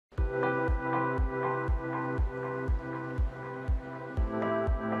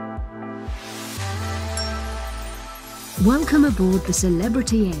Welcome aboard the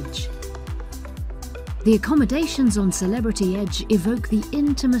Celebrity Edge. The accommodations on Celebrity Edge evoke the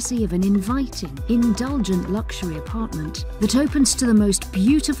intimacy of an inviting, indulgent luxury apartment that opens to the most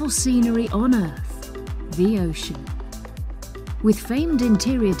beautiful scenery on Earth, the ocean. With famed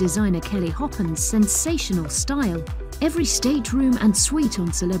interior designer Kelly Hoppen's sensational style, every stateroom and suite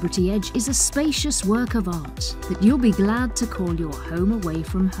on Celebrity Edge is a spacious work of art that you'll be glad to call your home away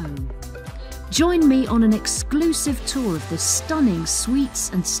from home. Join me on an exclusive tour of the stunning suites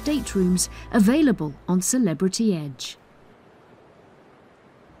and staterooms available on Celebrity Edge.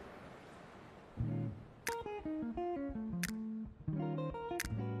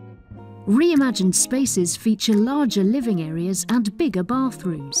 Reimagined spaces feature larger living areas and bigger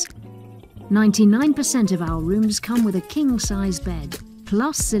bathrooms. 99% of our rooms come with a king-size bed,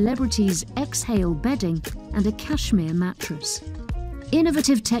 plus Celebrity's exhale bedding and a cashmere mattress.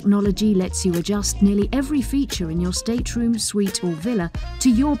 Innovative technology lets you adjust nearly every feature in your stateroom, suite or villa to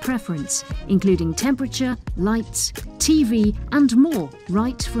your preference, including temperature, lights, TV and more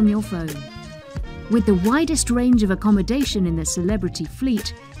right from your phone. With the widest range of accommodation in the Celebrity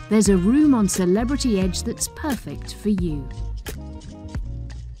fleet, there's a room on Celebrity Edge that's perfect for you.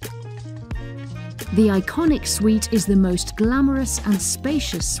 The iconic suite is the most glamorous and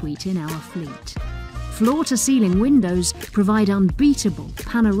spacious suite in our fleet. Floor-to-ceiling windows provide unbeatable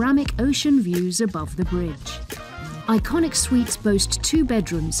panoramic ocean views above the bridge. Iconic suites boast 2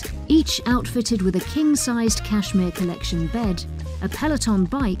 bedrooms, each outfitted with a king-sized cashmere collection bed, a Peloton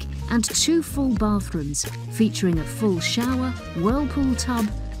bike and 2 full bathrooms, featuring a full shower, whirlpool tub,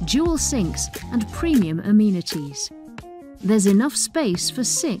 dual sinks and premium amenities. There's enough space for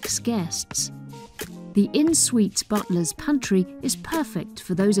 6 guests. The in-suite butler's pantry is perfect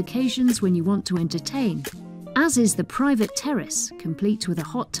for those occasions when you want to entertain, as is the private terrace, complete with a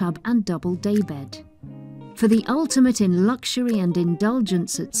hot tub and double daybed. For the ultimate in luxury and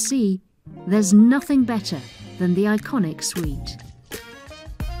indulgence at sea, there's nothing better than the iconic suite.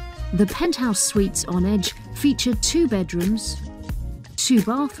 The penthouse suites on Edge feature 2 bedrooms, 2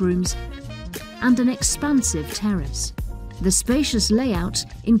 bathrooms, and an expansive terrace. The spacious layout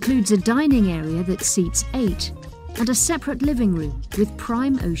includes a dining area that seats 8 and a separate living room with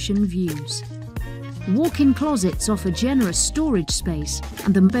prime ocean views. Walk-in closets offer generous storage space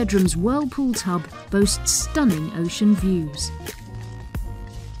and the bedroom's whirlpool tub boasts stunning ocean views.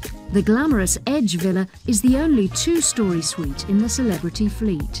 The glamorous Edge Villa is the only 2-story suite in the Celebrity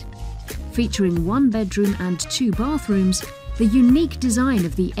fleet. Featuring 1 bedroom and 2 bathrooms, the unique design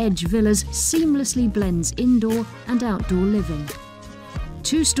of the Edge Villas seamlessly blends indoor and outdoor living.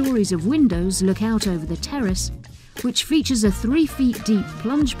 2 stories of windows look out over the terrace, which features a 3 feet deep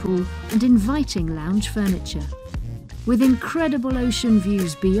plunge pool and inviting lounge furniture. With incredible ocean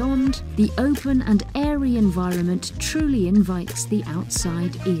views beyond, the open and airy environment truly invites the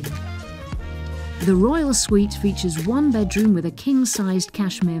outside in. The Royal Suite features 1 bedroom with a king-sized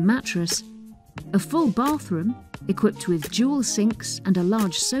cashmere mattress, a full bathroom equipped with dual sinks and a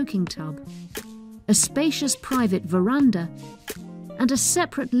large soaking tub, a spacious private veranda, and a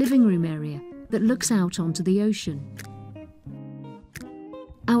separate living room area that looks out onto the ocean.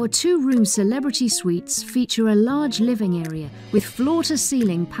 Our 2-room Celebrity suites feature a large living area with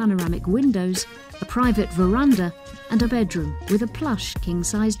floor-to-ceiling panoramic windows, a private veranda, and a bedroom with a plush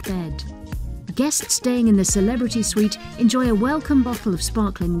king-sized bed. Guests staying in the Celebrity suite enjoy a welcome bottle of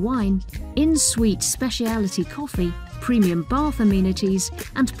sparkling wine, in-suite specialty coffee, premium bath amenities,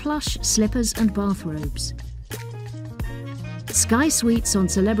 and plush slippers and bathrobes. Sky Suites on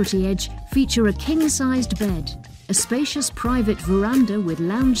Celebrity Edge feature a king-sized bed, a spacious private veranda with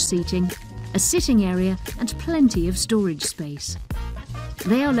lounge seating, a sitting area, and plenty of storage space.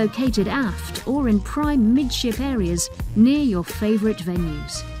 They are located aft or in prime midship areas near your favourite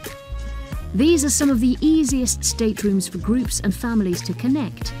venues. These are some of the easiest staterooms for groups and families to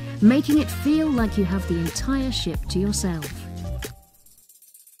connect, making it feel like you have the entire ship to yourself.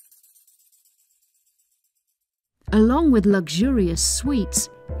 Along with luxurious suites,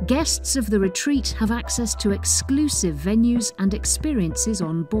 guests of the retreat have access to exclusive venues and experiences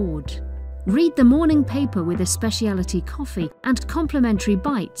on board. Read the morning paper with a specialty coffee and complimentary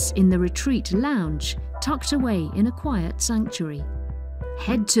bites in the retreat lounge, tucked away in a quiet sanctuary.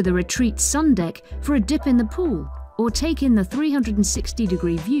 Head to the retreat sun deck for a dip in the pool or take in the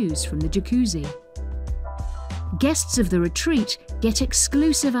 360-degree views from the jacuzzi. Guests of the retreat get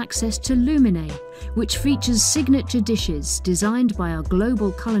exclusive access to Lumine, which features signature dishes designed by our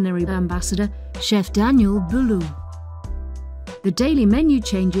global culinary ambassador, Chef Daniel Boulou. The daily menu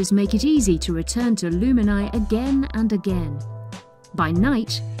changes make it easy to return to Lumine again and again. By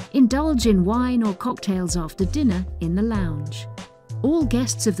night, indulge in wine or cocktails after dinner in the lounge. All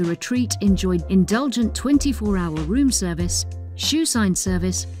guests of the retreat enjoy indulgent 24-hour room service, shoe sign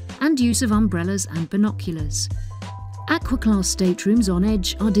service, and use of umbrellas and binoculars. Aqua-class staterooms on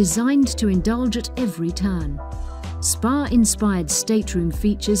Edge are designed to indulge at every turn. Spa-inspired stateroom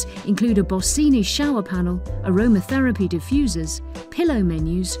features include a Bossini shower panel, aromatherapy diffusers, pillow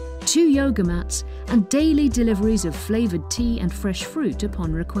menus, 2 yoga mats, and daily deliveries of flavoured tea and fresh fruit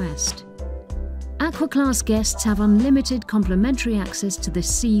upon request. Aqua-class guests have unlimited complimentary access to the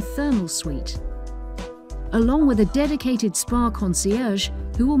Sea Thermal Suite, along with a dedicated spa concierge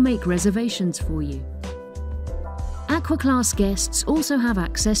who will make reservations for you. Aqua-class guests also have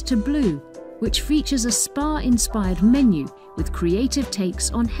access to Blue, which features a spa-inspired menu with creative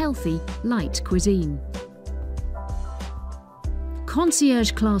takes on healthy, light cuisine.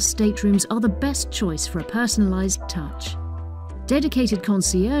 Concierge-class staterooms are the best choice for a personalised touch. Dedicated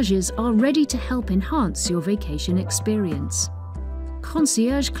concierges are ready to help enhance your vacation experience.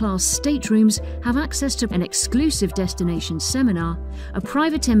 Concierge-class staterooms have access to an exclusive destination seminar, a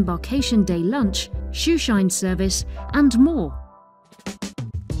private embarkation day lunch, shoe shine service, and more.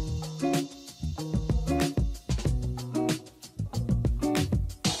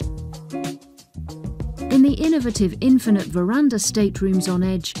 In the innovative Infinite Veranda staterooms on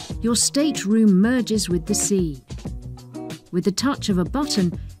Edge, your stateroom merges with the sea. With the touch of a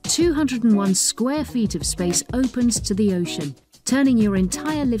button, 201 square feet of space opens to the ocean, turning your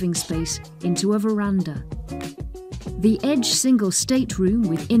entire living space into a veranda. The Edge single stateroom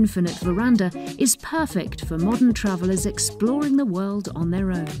with Infinite Veranda is perfect for modern travellers exploring the world on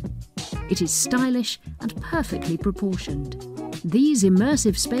their own. It is stylish and perfectly proportioned. These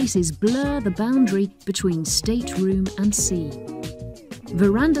immersive spaces blur the boundary between stateroom and sea.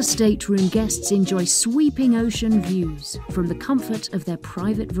 Veranda stateroom guests enjoy sweeping ocean views from the comfort of their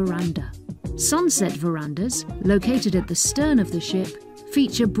private veranda. Sunset verandas, located at the stern of the ship,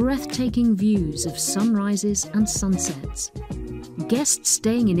 feature breathtaking views of sunrises and sunsets. Guests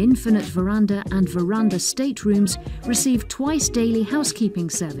staying in Infinite Veranda and Veranda staterooms receive twice daily housekeeping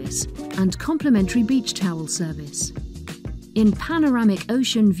service and complimentary beach towel service. In panoramic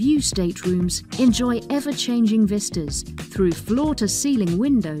ocean view staterooms, enjoy ever-changing vistas through floor-to-ceiling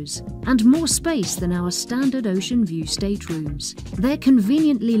windows and more space than our standard ocean view staterooms. They're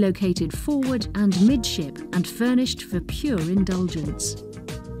conveniently located forward and midship and furnished for pure indulgence.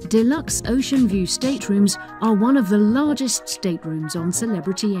 Deluxe ocean view staterooms are one of the largest staterooms on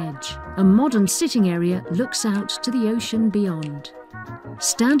Celebrity Edge. A modern sitting area looks out to the ocean beyond.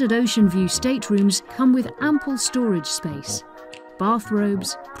 Standard ocean view staterooms come with ample storage space,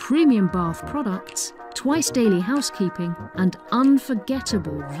 bathrobes, premium bath products, twice daily housekeeping, and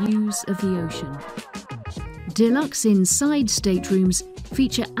unforgettable views of the ocean. Deluxe inside staterooms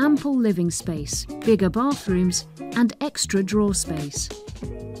feature ample living space, bigger bathrooms, and extra drawer space.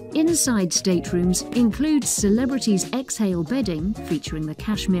 Inside staterooms include Celebrity's Exhale bedding featuring the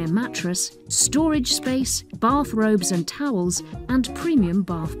cashmere mattress, storage space, bathrobes and towels, and premium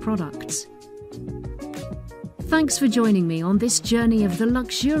bath products. Thanks for joining me on this journey of the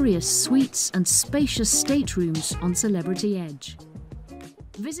luxurious suites and spacious staterooms on Celebrity Edge.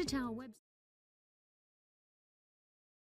 Visit our website.